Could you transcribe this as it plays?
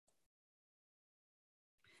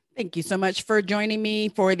Thank you so much for joining me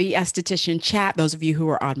for the esthetician chat. Those of you who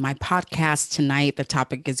are on my podcast tonight, the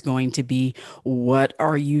topic is going to be, what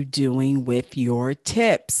are you doing with your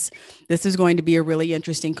tips? This is going to be a really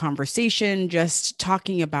interesting conversation, just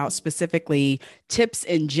talking about specifically tips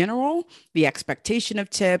in general, the expectation of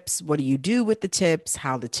tips, what do you do with the tips,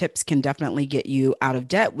 how the tips can definitely get you out of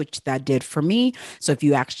debt, which that did for me. So if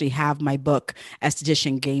you actually have my book,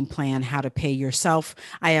 Esthetician Game Plan, How to Pay Yourself,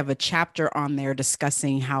 I have a chapter on there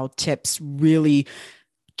discussing how tips really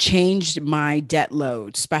changed my debt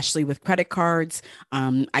load, especially with credit cards.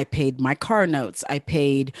 I paid my car notes. I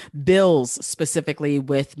paid bills specifically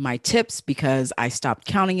with my tips because I stopped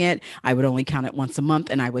counting it. I would only count it once a month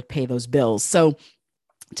and I would pay those bills. So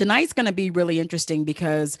tonight's going to be really interesting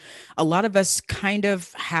because a lot of us kind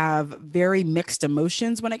of have very mixed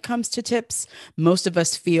emotions when it comes to tips. Most of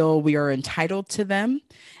us feel we are entitled to them.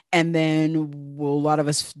 And then a lot of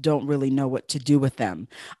us don't really know what to do with them.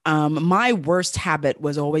 My worst habit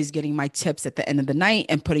was always getting my tips at the end of the night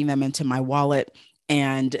and putting them into my wallet.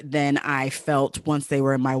 And then I felt once they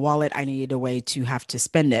were in my wallet, I needed a way to have to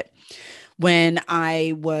spend it. When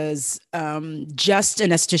I was just an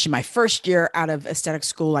esthetician, my first year out of aesthetic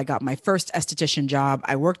school, I got my first esthetician job.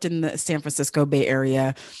 I worked in the San Francisco Bay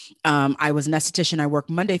Area. I was an esthetician. I worked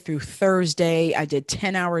Monday through Thursday. I did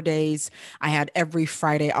 10-hour days. I had every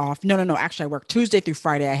Friday off. No. Actually, I worked Tuesday through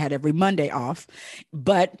Friday. I had every Monday off.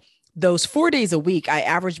 But those 4 days a week, I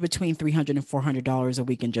averaged between $300 and $400 a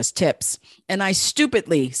week in just tips. And I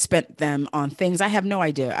stupidly spent them on things I have no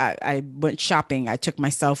idea. I went shopping. I took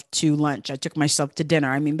myself to lunch. I took myself to dinner.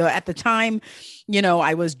 I mean, at the time,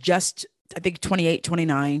 I was just, I think 28,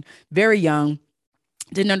 29, very young,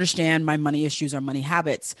 didn't understand my money issues or money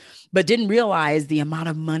habits, but didn't realize the amount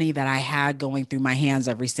of money that I had going through my hands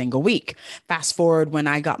every single week. Fast forward when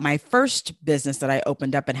I got my first business that I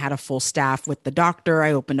opened up and had a full staff with the doctor,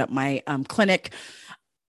 I opened up my clinic.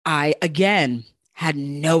 I, again, had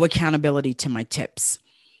no accountability to my tips.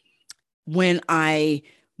 When I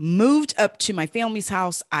moved up to my family's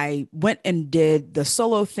house, I went and did the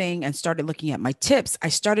solo thing and started looking at my tips. I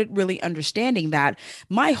started really understanding that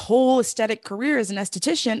my whole aesthetic career as an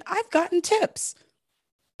esthetician, I've gotten tips,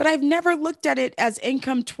 but I've never looked at it as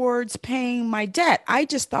income towards paying my debt. I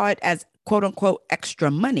just thought as quote unquote extra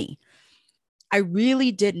money. I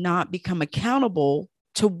really did not become accountable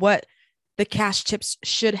to what the cash tips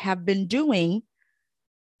should have been doing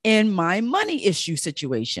in my money issue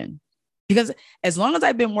situation. Because as long as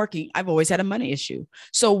I've been working, I've always had a money issue.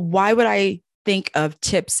 So why would I think of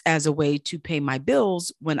tips as a way to pay my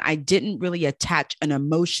bills when I didn't really attach an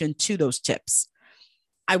emotion to those tips?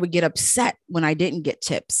 I would get upset when I didn't get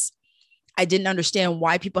tips. I didn't understand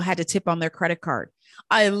why people had to tip on their credit card.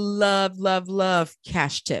 I love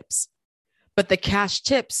cash tips, but the cash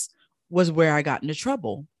tips was where I got into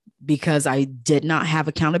trouble because I did not have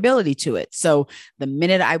accountability to it. So the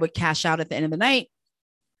minute I would cash out at the end of the night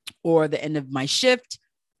or the end of my shift,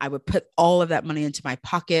 I would put all of that money into my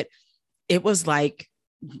pocket. It was like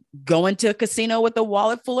going to a casino with a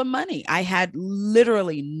wallet full of money. I had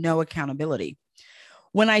literally no accountability.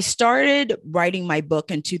 When I started writing my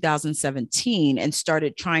book in 2017 and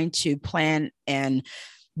started trying to plan and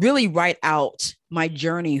really write out my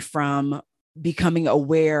journey from becoming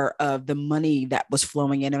aware of the money that was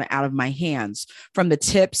flowing in and out of my hands, from the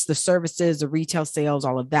tips, the services, the retail sales,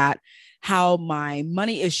 all of that, how my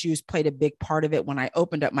money issues played a big part of it when I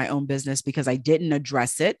opened up my own business because I didn't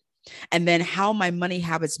address it. And then how my money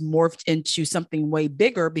habits morphed into something way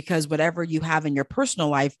bigger because whatever you have in your personal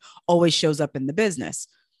life always shows up in the business.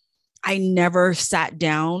 I never sat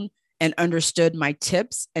down and understood my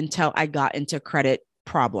tips until I got into credit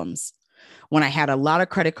problems. When I had a lot of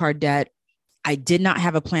credit card debt, I did not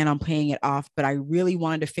have a plan on paying it off, but I really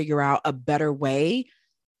wanted to figure out a better way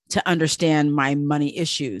to understand my money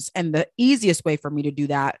issues. And the easiest way for me to do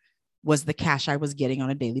that was the cash I was getting on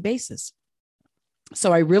a daily basis.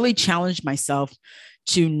 So I really challenged myself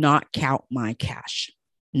to not count my cash,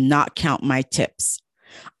 not count my tips.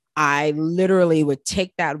 I literally would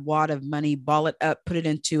take that wad of money, ball it up, put it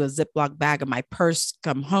into a Ziploc bag of my purse,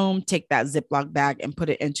 come home, take that Ziploc bag and put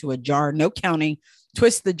it into a jar, no counting,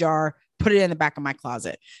 twist the jar, put it in the back of my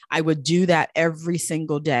closet. I would do that every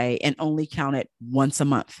single day and only count it once a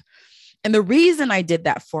month. And the reason I did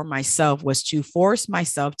that for myself was to force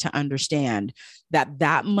myself to understand that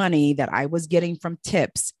that money that I was getting from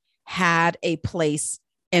tips had a place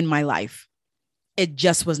in my life. It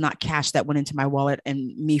just was not cash that went into my wallet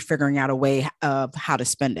and me figuring out a way of how to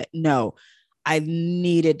spend it. No, I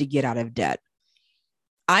needed to get out of debt.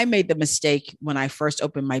 I made the mistake when I first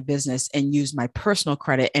opened my business and used my personal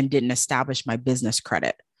credit and didn't establish my business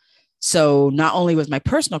credit. So not only was my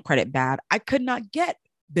personal credit bad, I could not get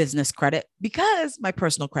business credit because my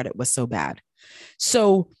personal credit was so bad.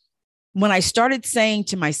 So when I started saying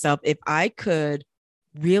to myself, if I could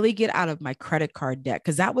really get out of my credit card debt,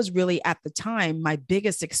 because that was really at the time my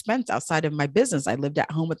biggest expense outside of my business. I lived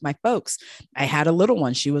at home with my folks. I had a little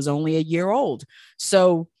one. She was only a year old.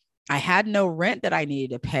 So I had no rent that I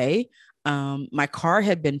needed to pay. My car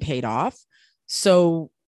had been paid off.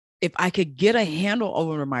 So if I could get a handle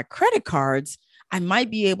over my credit cards, I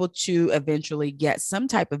might be able to eventually get some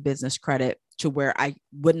type of business credit to where I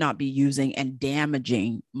would not be using and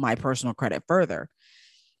damaging my personal credit further.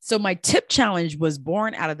 So my tip challenge was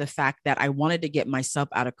born out of the fact that I wanted to get myself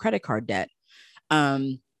out of credit card debt.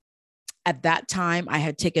 Um, at that time, I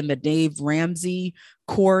had taken the Dave Ramsey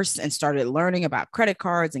course and started learning about credit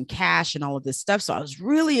cards and cash and all of this stuff. So I was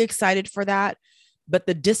really excited for that. But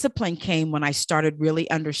the discipline came when I started really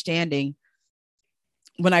understanding,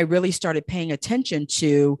 when I really started paying attention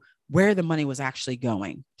to where the money was actually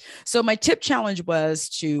going. So my tip challenge was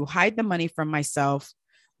to hide the money from myself,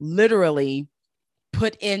 literally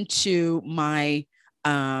put into my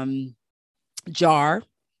jar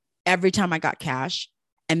every time I got cash,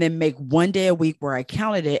 and then make one day a week where I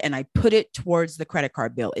counted it and I put it towards the credit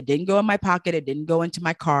card bill. It didn't go in my pocket. It didn't go into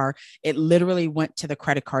my car. It literally went to the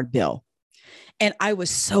credit card bill. And I was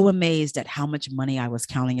so amazed at how much money I was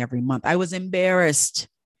counting every month. I was embarrassed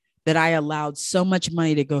that I allowed so much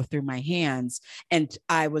money to go through my hands. And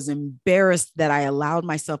I was embarrassed that I allowed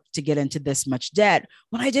myself to get into this much debt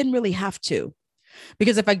when I didn't really have to.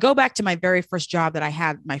 Because if I go back to my very first job that I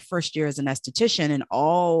had my first year as an esthetician, and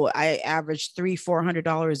I averaged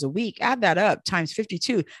 $300-400 a week, add that up times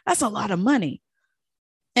 52, that's a lot of money.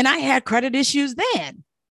 And I had credit issues then.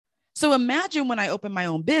 So imagine when I open my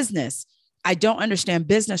own business, I don't understand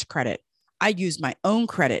business credit. I use my own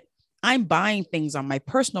credit. I'm buying things on my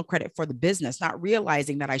personal credit for the business, not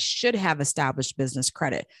realizing that I should have established business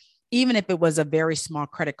credit. Even if it was a very small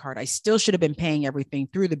credit card, I still should have been paying everything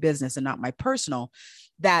through the business and not my personal.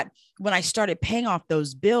 That when I started paying off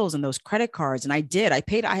those bills and those credit cards, and I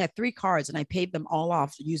had 3 cards and I paid them all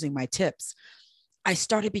off using my tips. I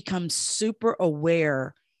started to become super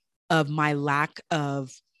aware of my lack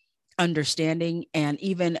of understanding and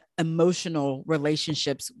even emotional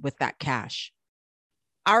relationships with that cash.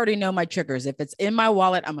 I already know my triggers. If it's in my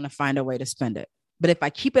wallet, I'm going to find a way to spend it. But if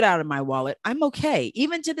I keep it out of my wallet, I'm okay.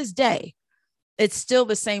 Even to this day, it's still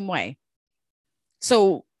the same way.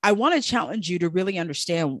 So I want to challenge you to really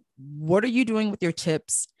understand, what are you doing with your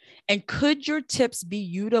tips? And could your tips be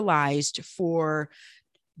utilized for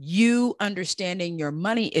you understanding your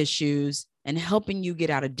money issues and helping you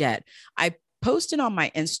get out of debt? I posted on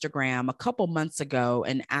my Instagram a couple months ago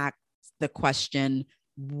and asked the question,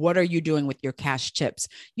 what are you doing with your cash tips?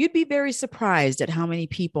 You'd be very surprised at how many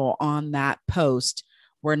people on that post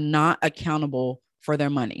were not accountable for their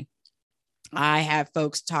money. I have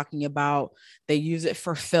folks talking about they use it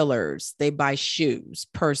for fillers, they buy shoes,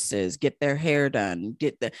 purses, get their hair done,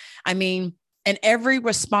 and every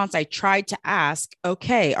response I tried to ask,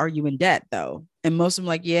 okay, are you in debt though? And most of them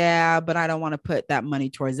like, yeah, but I don't want to put that money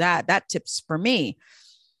towards that. That tip's for me.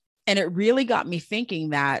 And it really got me thinking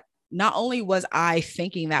that not only was I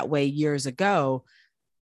thinking that way years ago,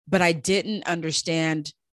 but I didn't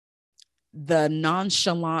understand the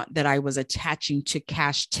nonchalant that I was attaching to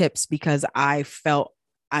cash tips, because I felt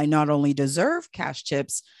I not only deserve cash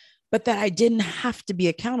tips, but that I didn't have to be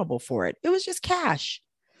accountable for it. It was just cash.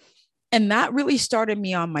 And that really started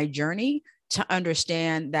me on my journey to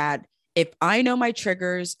understand that if I know my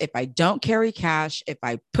triggers, if I don't carry cash, if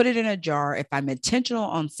I put it in a jar, if I'm intentional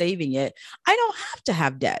on saving it, I don't have to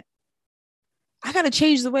have debt. I got to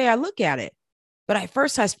change the way I look at it. But I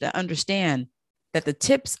first have to understand that the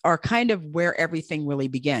tips are kind of where everything really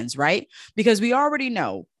begins, right? Because we already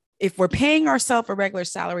know if we're paying ourselves a regular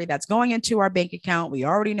salary that's going into our bank account, we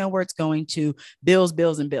already know where it's going to: bills,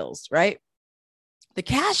 bills, and bills, right? The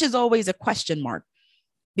cash is always a question mark,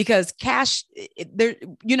 because cash,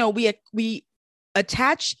 we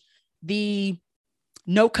attach the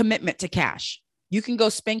no commitment to cash. You can go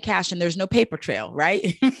spend cash and there's no paper trail,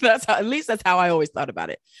 right? At least that's how I always thought about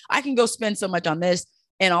it. I can go spend so much on this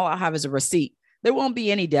and all I'll have is a receipt. There won't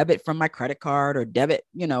be any debit from my credit card or debit.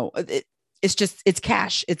 It's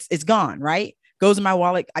cash. It's gone, right? Goes in my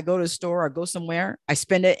wallet. I go to the store or go somewhere, I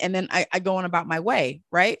spend it, and then I go on about my way,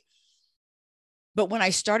 right? But when I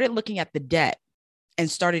started looking at the debt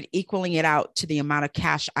and started equaling it out to the amount of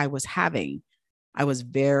cash I was having, I was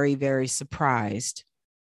very, very surprised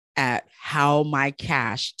at how my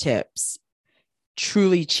cash tips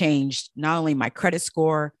truly changed not only my credit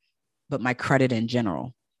score, but my credit in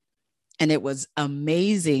general. And it was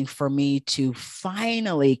amazing for me to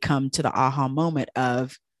finally come to the aha moment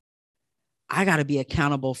of, I got to be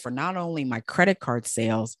accountable for not only my credit card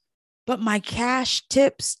sales, but my cash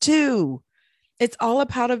tips too. It's all a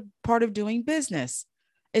part of doing business.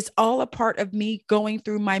 It's all a part of me going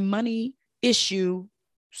through my money issue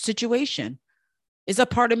situation. It's a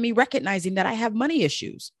part of me recognizing that I have money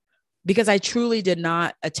issues because I truly did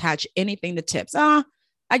not attach anything to tips.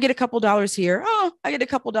 I get a couple dollars here. Oh, I get a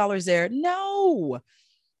couple dollars there. No,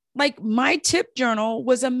 like my tip journal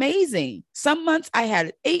was amazing. Some months I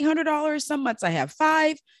had $800. Some months I have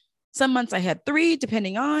five. Some months I had three,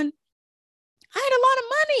 depending on. I had a lot of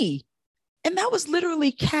money, and that was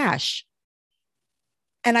literally cash.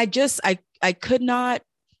 And I could not,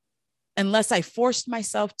 unless I forced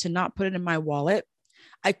myself to not put it in my wallet,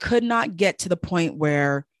 I could not get to the point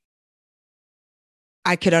where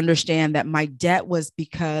I could understand that my debt was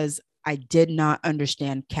because I did not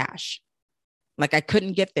understand cash. Like I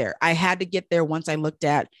couldn't get there. I had to get there once I looked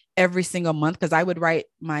at every single month, because I would write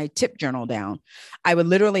my tip journal down. I would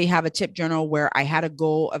literally have a tip journal where I had a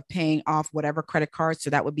goal of paying off whatever credit card. So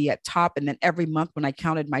that would be at top. And then every month when I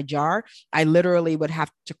counted my jar, I literally would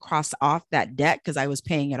have to cross off that debt because I was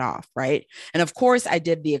paying it off. Right. And of course, I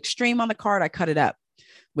did the extreme on the card. I cut it up,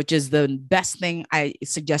 which is the best thing I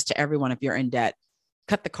suggest to everyone if you're in debt.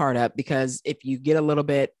 Cut the card up, because if you get a little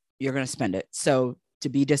bit, you're going to spend it. So to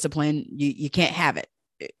be disciplined, you can't have it.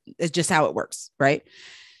 It's just how it works, right?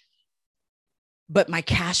 But my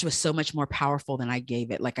cash was so much more powerful than I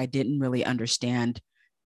gave it. Like I didn't really understand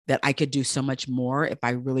that I could do so much more if I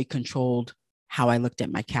really controlled how I looked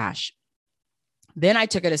at my cash. Then I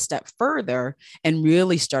took it a step further and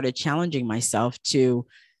really started challenging myself to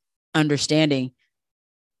understanding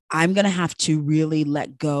I'm going to have to really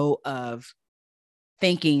let go of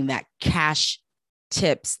thinking that cash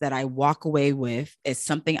tips that I walk away with is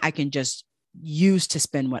something I can just use to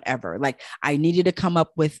spend whatever. Like I needed to come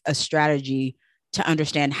up with a strategy to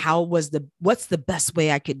understand what's the best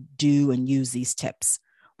way I could do and use these tips.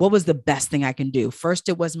 What was the best thing I can do? First,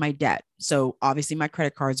 it was my debt. So obviously my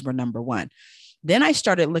credit cards were number one. Then I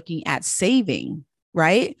started looking at saving,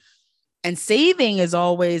 right? And saving has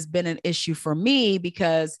always been an issue for me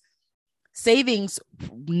because savings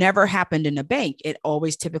never happened in a bank. It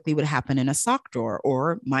always typically would happen in a sock drawer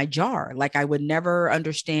or my jar. Like I would never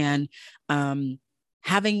understand not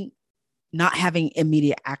having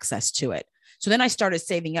immediate access to it. So then I started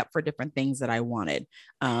saving up for different things that I wanted,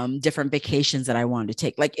 different vacations that I wanted to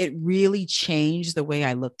take. Like it really changed the way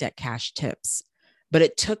I looked at cash tips. But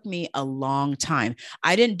it took me a long time.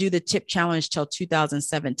 I didn't do the tip challenge till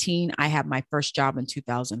 2017. I had my first job in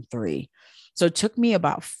 2003. So it took me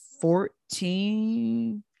about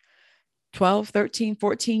 14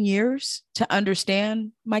 years to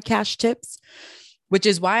understand my cash tips, which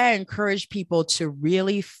is why I encourage people to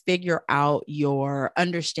really figure out your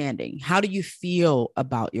understanding. How do you feel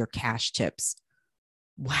about your cash tips?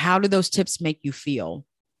 How do those tips make you feel?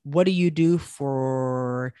 What do you do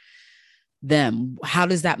for them? How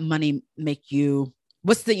does that money make you?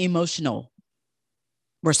 What's the emotional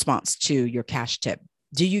response to your cash tip?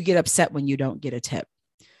 Do you get upset when you don't get a tip?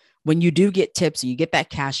 When you do get tips and you get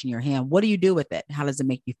that cash in your hand, what do you do with it? How does it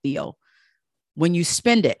make you feel? When you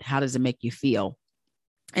spend it, how does it make you feel?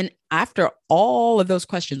 And after all of those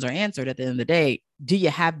questions are answered at the end of the day, do you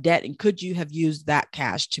have debt? And could you have used that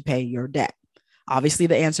cash to pay your debt? Obviously,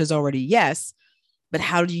 the answer is already yes. But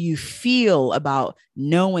how do you feel about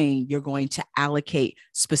knowing you're going to allocate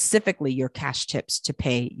specifically your cash tips to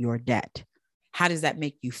pay your debt? How does that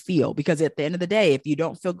make you feel? Because at the end of the day, if you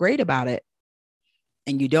don't feel great about it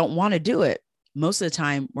and you don't want to do it, most of the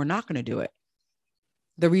time, we're not going to do it.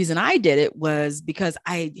 The reason I did it was because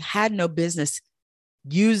I had no business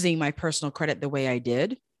using my personal credit the way I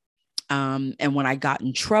did. And when I got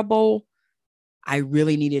in trouble, I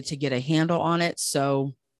really needed to get a handle on it.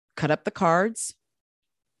 So cut up the cards.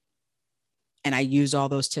 And I used all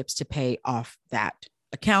those tips to pay off that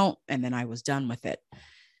account. And then I was done with it.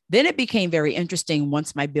 Then it became very interesting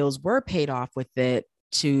once my bills were paid off with it,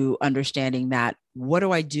 to understanding that, what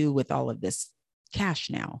do I do with all of this cash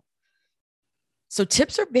now? So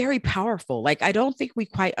tips are very powerful. Like, I don't think we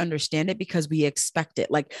quite understand it because we expect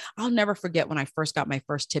it. Like, I'll never forget when I first got my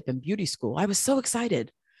first tip in beauty school. I was so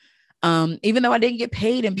excited. Even though I didn't get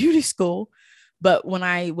paid in beauty school, but when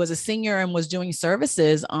I was a senior and was doing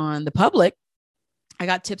services on the public, I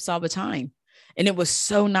got tips all the time. And it was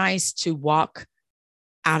so nice to walk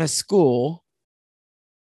out of school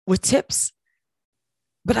with tips.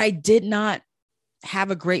 But I did not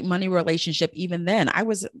have a great money relationship even then. I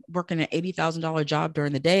was working an $80,000 job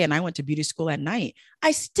during the day and I went to beauty school at night.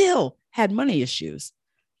 I still had money issues.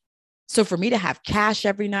 So for me to have cash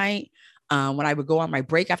every night, when I would go on my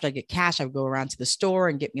break after I get cash, I would go around to the store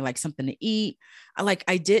and get me like something to eat. I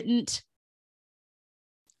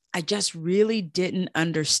just really didn't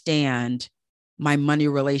understand my money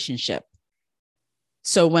relationship.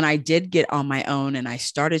 So when I did get on my own and I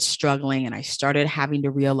started struggling and I started having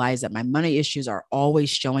to realize that my money issues are always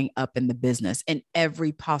showing up in the business in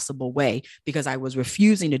every possible way because I was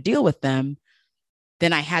refusing to deal with them,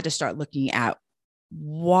 then I had to start looking at,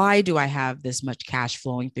 why do I have this much cash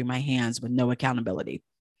flowing through my hands with no accountability?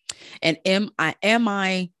 And am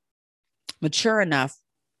I mature enough,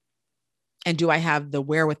 and do I have the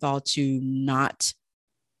wherewithal to not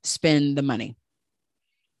spend the money?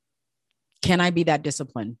 Can I be that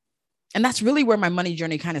disciplined? And that's really where my money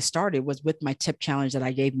journey kind of started, was with my tip challenge that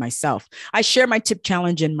I gave myself. I share my tip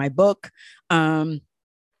challenge in my book. And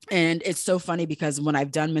it's so funny because when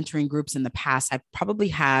I've done mentoring groups in the past, I've probably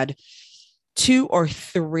had 2 or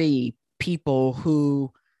 3 people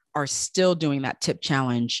who are still doing that tip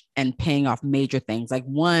challenge and paying off major things. Like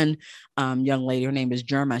one young lady, her name is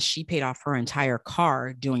Jerma. She paid off her entire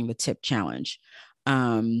car doing the tip challenge.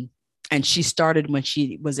 And she started when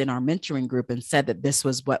she was in our mentoring group and said that this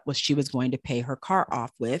was what she was going to pay her car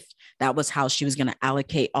off with. That was how she was going to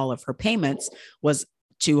allocate all of her payments, was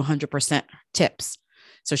to 100% tips.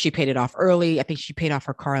 So she paid it off early. I think she paid off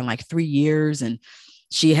her car in like 3 years. And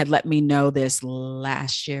she had let me know this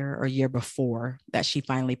last year or year before that she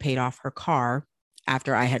finally paid off her car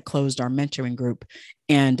after I had closed our mentoring group.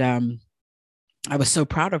 And I was so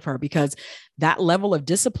proud of her, because that level of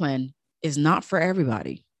discipline is not for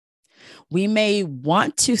everybody. We may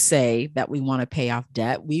want to say that we want to pay off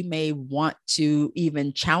debt. We may want to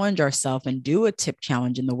even challenge ourselves and do a tip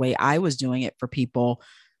challenge in the way I was doing it for people.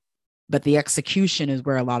 But the execution is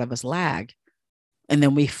where a lot of us lag. And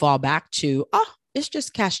then we fall back to, oh, it's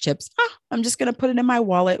just cash tips. Oh, I'm just going to put it in my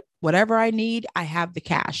wallet. Whatever I need, I have the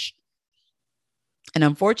cash. And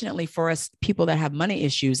unfortunately for us people that have money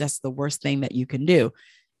issues, that's the worst thing that you can do,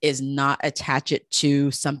 is not attach it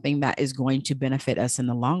to something that is going to benefit us in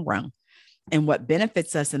the long run. And what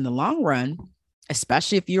benefits us in the long run,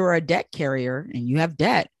 especially if you're a debt carrier and you have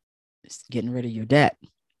debt, is getting rid of your debt.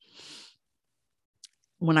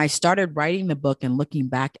 When I started writing the book and looking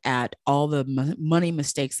back at all the money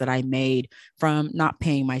mistakes that I made, from not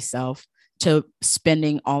paying myself to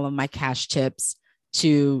spending all of my cash tips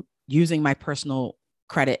to using my personal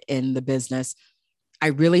credit in the business, I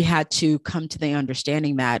really had to come to the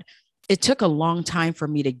understanding that it took a long time for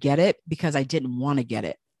me to get it, because I didn't want to get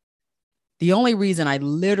it. The only reason I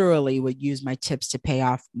literally would use my tips to pay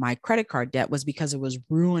off my credit card debt was because it was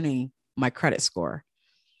ruining my credit score.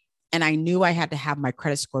 And I knew I had to have my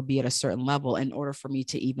credit score be at a certain level in order for me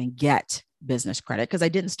to even get business credit, because I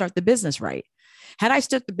didn't start the business right. Had I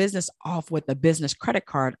started the business off with a business credit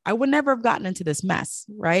card, I would never have gotten into this mess,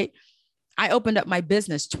 right? I opened up my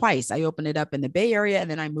business twice. I opened it up in the Bay Area and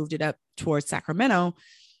then I moved it up towards Sacramento.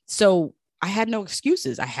 So I had no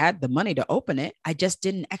excuses. I had the money to open it. I just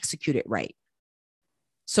didn't execute it right.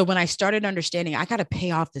 So when I started understanding I got to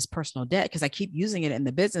pay off this personal debt because I keep using it in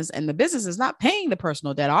the business, and the business is not paying the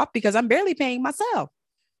personal debt off because I'm barely paying myself.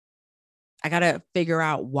 I got to figure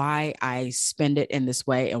out why I spend it in this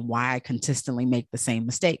way and why I consistently make the same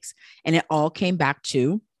mistakes. And it all came back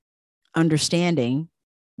to understanding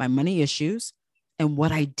my money issues and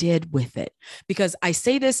what I did with it. Because I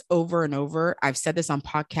say this over and over. I've said this on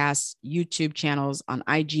podcasts, YouTube channels, on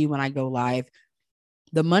IG when I go live.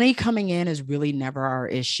 The money coming in is really never our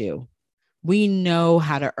issue. We know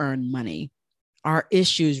how to earn money. Our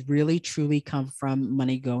issues really truly come from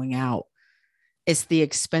money going out. It's the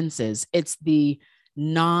expenses. It's the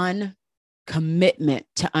non-commitment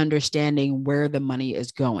to understanding where the money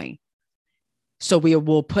is going. So we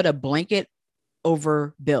will put a blanket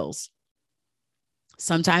over bills.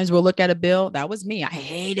 Sometimes we'll look at a bill. That was me. I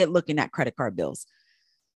hated looking at credit card bills.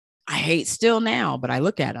 I hate still now, but I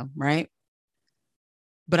look at them, right?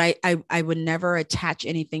 But I would never attach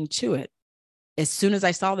anything to it. As soon as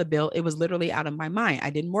I saw the bill, it was literally out of my mind. I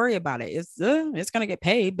didn't worry about it. It's going to get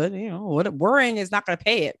paid, but what worrying is not going to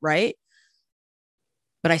pay it, right?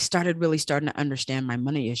 But I started to understand my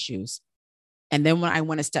money issues. And then when I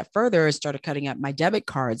went a step further, I started cutting up my debit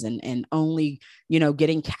cards and only,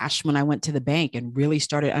 getting cash when I went to the bank, and really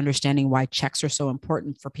started understanding why checks are so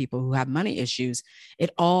important for people who have money issues.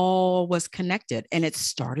 It all was connected, and it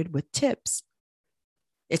started with tips.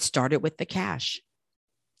 It started with the cash.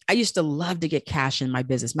 I used to love to get cash in my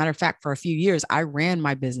business. Matter of fact, for a few years, I ran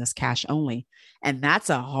my business cash only. And that's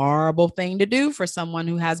a horrible thing to do for someone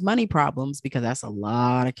who has money problems, because that's a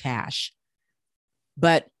lot of cash.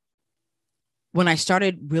 But When I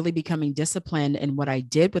started really becoming disciplined in what I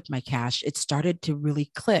did with my cash, it started to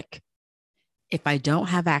really click. If I don't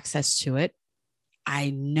have access to it,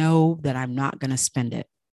 I know that I'm not going to spend it.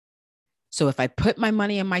 So if I put my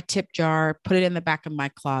money in my tip jar, put it in the back of my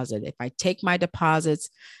closet, if I take my deposits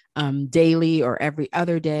daily or every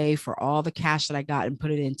other day for all the cash that I got and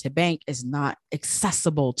put it into bank, is not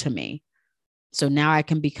accessible to me. So now I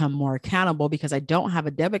can become more accountable because I don't have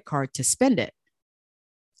a debit card to spend it.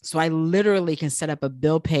 So I literally can set up a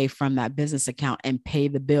bill pay from that business account and pay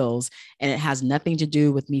the bills. And it has nothing to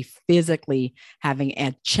do with me physically having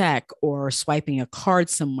a check or swiping a card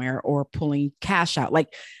somewhere or pulling cash out.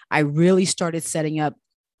 Like, I really started setting up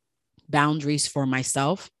boundaries for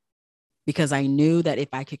myself because I knew that if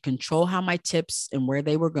I could control how my tips and where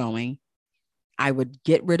they were going, I would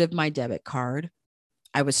get rid of my debit card.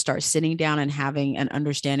 I would start sitting down and having an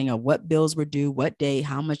understanding of what bills were due, what day,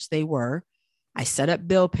 how much they were. I set up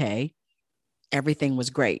bill pay. Everything was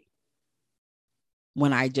great.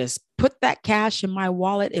 When I just put that cash in my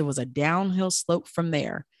wallet, it was a downhill slope from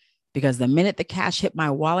there, because the minute the cash hit my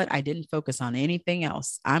wallet, I didn't focus on anything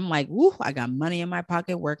else. I'm like, woo, I got money in my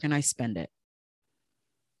pocket. Where can I spend it?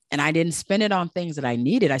 And I didn't spend it on things that I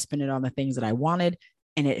needed. I spent it on the things that I wanted.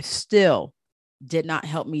 And it still did not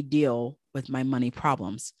help me deal with my money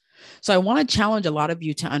problems. So I want to challenge a lot of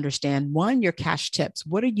you to understand, one, your cash tips.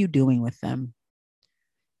 What are you doing with them?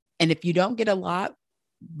 And if you don't get a lot,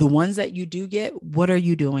 the ones that you do get, what are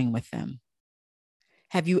you doing with them?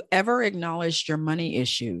 Have you ever acknowledged your money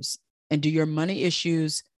issues? And do your money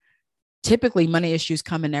issues, typically money issues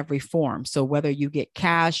come in every form. So whether you get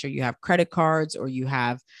cash or you have credit cards or you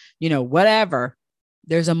have, whatever,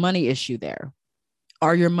 there's a money issue there.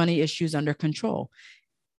 Are your money issues under control?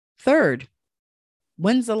 Third,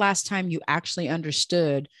 when's the last time you actually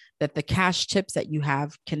understood that the cash tips that you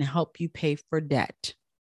have can help you pay for debt?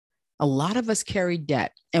 A lot of us carry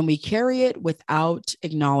debt and we carry it without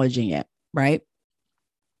acknowledging it, right?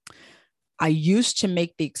 I used to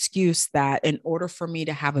make the excuse that in order for me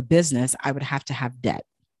to have a business, I would have to have debt.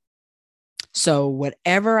 So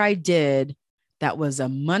whatever I did that was a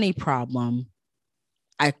money problem,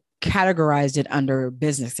 I categorized it under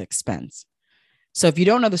business expense. So if you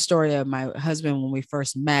don't know the story of my husband, when we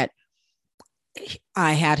first met,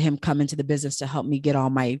 I had him come into the business to help me get all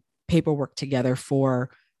my paperwork together for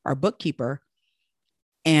our bookkeeper.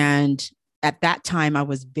 And at that time, I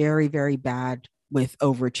was very, very bad with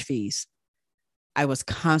overage fees. I was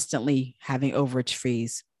constantly having overage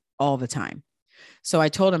fees all the time. So I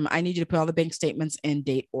told him, I need you to put all the bank statements in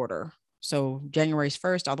date order. So January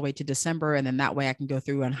 1st all the way to December. And then that way I can go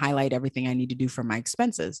through and highlight everything I need to do for my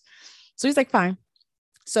expenses. So he's like, fine.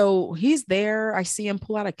 So he's there. I see him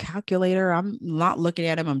pull out a calculator. I'm not looking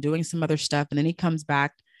at him. I'm doing some other stuff. And then he comes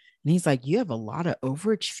back and he's like, you have a lot of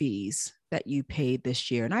overage fees that you paid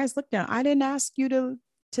this year. And I just looked down. I didn't ask you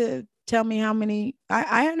to tell me how many.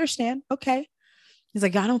 I understand. Okay. He's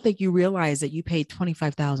like, I don't think you realize that you paid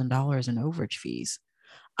 $25,000 in overage fees.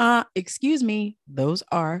 Excuse me. Those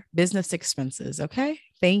are business expenses. Okay.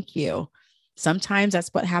 Thank you. Sometimes that's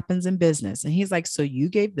what happens in business. And he's like, so you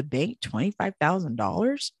gave the bank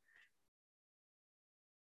 $25,000?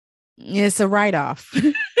 It's a write-off.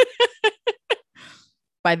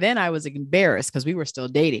 By then I was embarrassed because we were still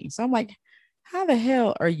dating. So I'm like, how the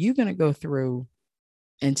hell are you going to go through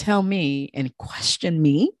and tell me and question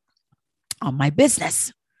me on my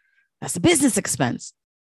business? That's a business expense.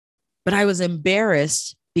 But I was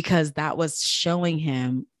embarrassed because that was showing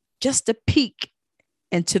him just a peek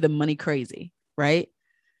into the money crazy, right?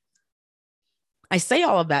 I say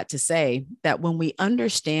all of that to say that when we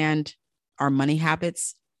understand our money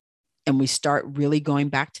habits and we start really going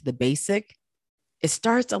back to the basic, it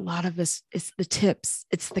starts a lot of us, it's the tips,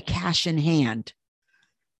 it's the cash in hand.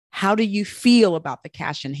 How do you feel about the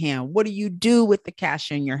cash in hand? What do you do with the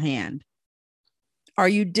cash in your hand? Are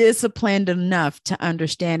you disciplined enough to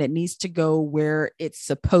understand it needs to go where it's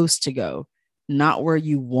supposed to go, not where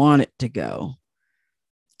you want it to go?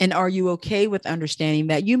 And are you okay with understanding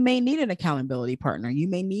that you may need an accountability partner? You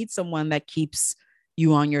may need someone that keeps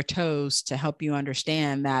you on your toes to help you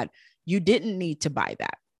understand that you didn't need to buy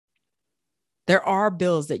that. There are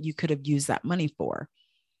bills that you could have used that money for.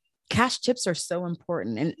 Cash tips are so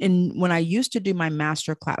important. And when I used to do my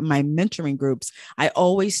master class, my mentoring groups, I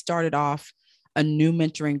always started off a new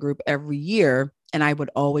mentoring group every year. And I would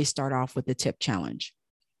always start off with the tip challenge.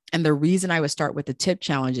 And the reason I would start with the tip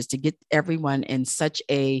challenge is to get everyone in such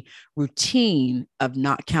a routine of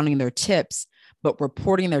not counting their tips, but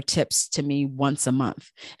reporting their tips to me once a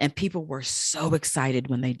month. And people were so excited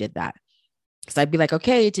when they did that. Because I'd be like,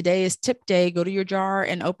 okay, today is tip day. Go to your jar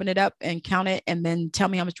and open it up and count it, and then tell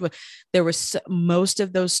me how much. There was most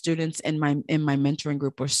of those students in my mentoring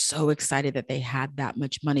group were so excited that they had that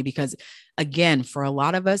much money because, again, for a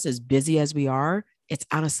lot of us, as busy as we are, it's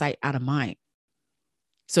out of sight, out of mind.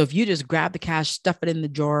 So if you just grab the cash, stuff it in the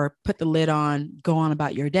drawer, put the lid on, go on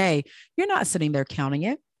about your day, you're not sitting there counting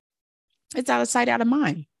it. It's out of sight, out of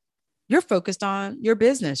mind. You're focused on your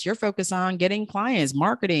business. You're focused on getting clients,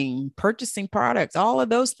 marketing, purchasing products, all of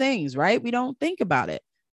those things, right? We don't think about it.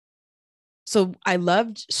 So I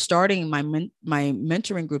loved starting my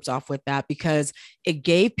mentoring groups off with that because it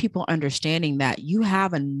gave people understanding that you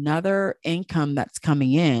have another income that's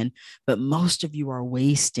coming in, but most of you are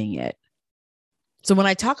wasting it. So when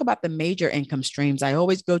I talk about the major income streams, I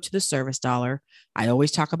always go to the service dollar. I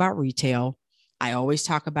always talk about retail. I always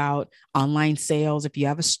talk about online sales. If you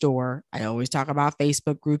have a store, I always talk about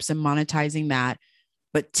Facebook groups and monetizing that.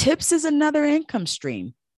 But tips is another income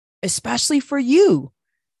stream, especially for you.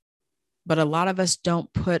 But a lot of us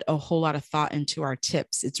don't put a whole lot of thought into our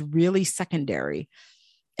tips. It's really secondary.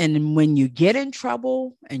 And when you get in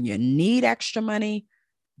trouble and you need extra money,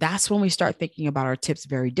 that's when we start thinking about our tips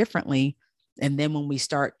very differently. And then when we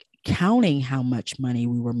start counting how much money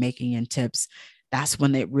we were making in tips, that's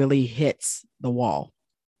when it really hits the wall.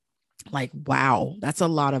 Like, wow, that's a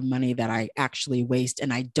lot of money that I actually waste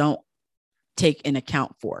and I don't take an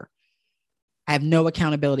account for. I have no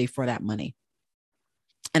accountability for that money.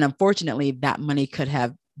 And unfortunately, that money could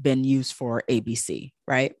have been used for ABC,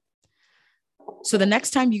 right? So the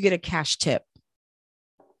next time you get a cash tip,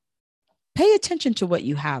 pay attention to what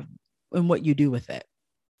you have and what you do with it.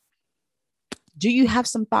 Do you have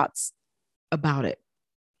some thoughts about it?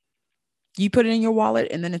 Do you put it in your wallet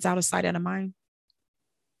and then it's out of sight, out of mind?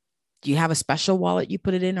 Do you have a special wallet you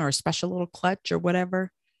put it in or a special little clutch or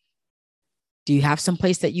whatever? Do you have some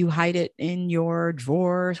place that you hide it in your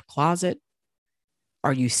drawer, closet?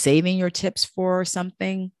 Are you saving your tips for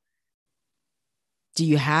something? Do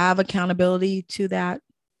you have accountability to that?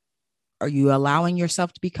 Are you allowing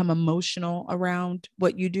yourself to become emotional around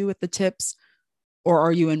what you do with the tips? Or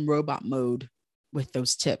are you in robot mode with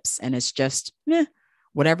those tips? And it's just,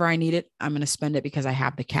 whatever I need it, I'm going to spend it because I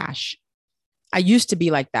have the cash. I used to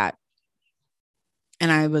be like that.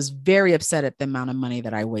 And I was very upset at the amount of money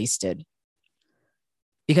that I wasted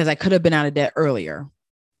because I could have been out of debt earlier.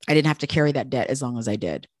 I didn't have to carry that debt as long as I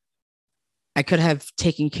did. I could have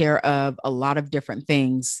taken care of a lot of different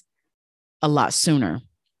things a lot sooner.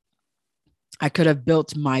 I could have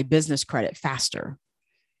built my business credit faster.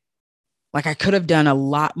 Like I could have done a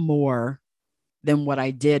lot more than what I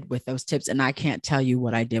did with those tips. And I can't tell you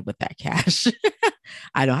what I did with that cash.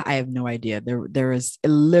 I have no idea. There is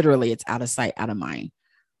literally, it's out of sight, out of mind.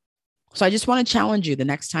 So I just want to challenge you the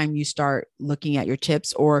next time you start looking at your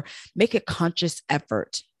tips, or make a conscious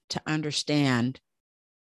effort to understand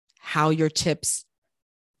how your tips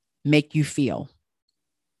make you feel.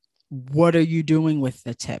 What are you doing with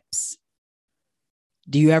the tips?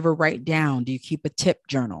 Do you ever write down? Do you keep a tip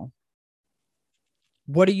journal?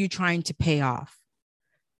 What are you trying to pay off?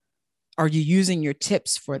 Are you using your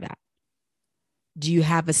tips for that? Do you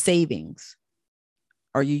have a savings?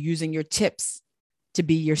 Are you using your tips to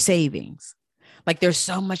be your savings? Like there's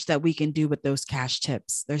so much that we can do with those cash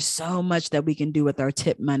tips. There's so much that we can do with our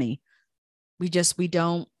tip money. We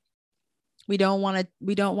don't want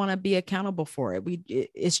to be accountable for it.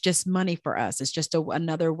 It's just money for us. It's just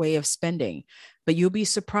another way of spending. But you'll be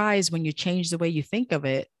surprised when you change the way you think of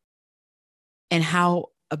it and how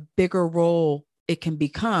a bigger role it can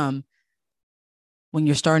become when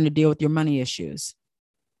you're starting to deal with your money issues.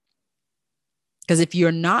 Because if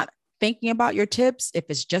you're not thinking about your tips, if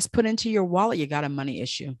it's just put into your wallet, you got a money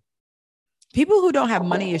issue. People who don't have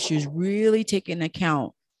money issues really take into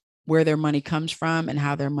account where their money comes from and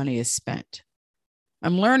how their money is spent.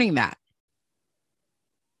 I'm learning that.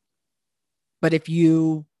 But if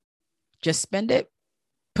you just spend it,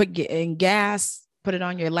 put in gas, put it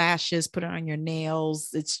on your lashes, put it on your nails,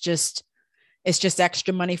 it's just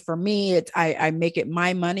extra money for me. I make it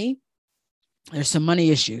my money. There's some money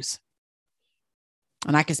issues.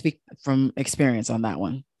 And I can speak from experience on that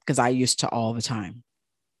one because I used to all the time.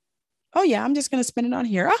 Oh yeah, I'm just going to spend it on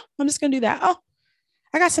here. Oh, I'm just going to do that. Oh,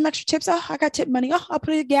 I got some extra tips. Oh, I got tip money. Oh, I'll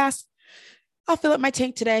put it in gas. I'll fill up my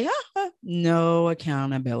tank today. No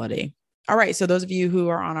accountability. All right. So those of you who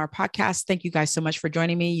are on our podcast, thank you guys so much for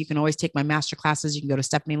joining me. You can always take my masterclasses. You can go to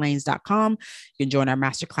stephanielanes.com. You can join our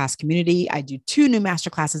masterclass community. I do 2 new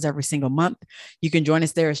masterclasses every single month. You can join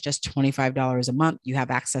us there. It's just $25 a month. You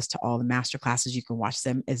have access to all the masterclasses. You can watch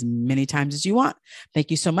them as many times as you want.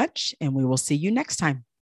 Thank you so much. And we will see you next time.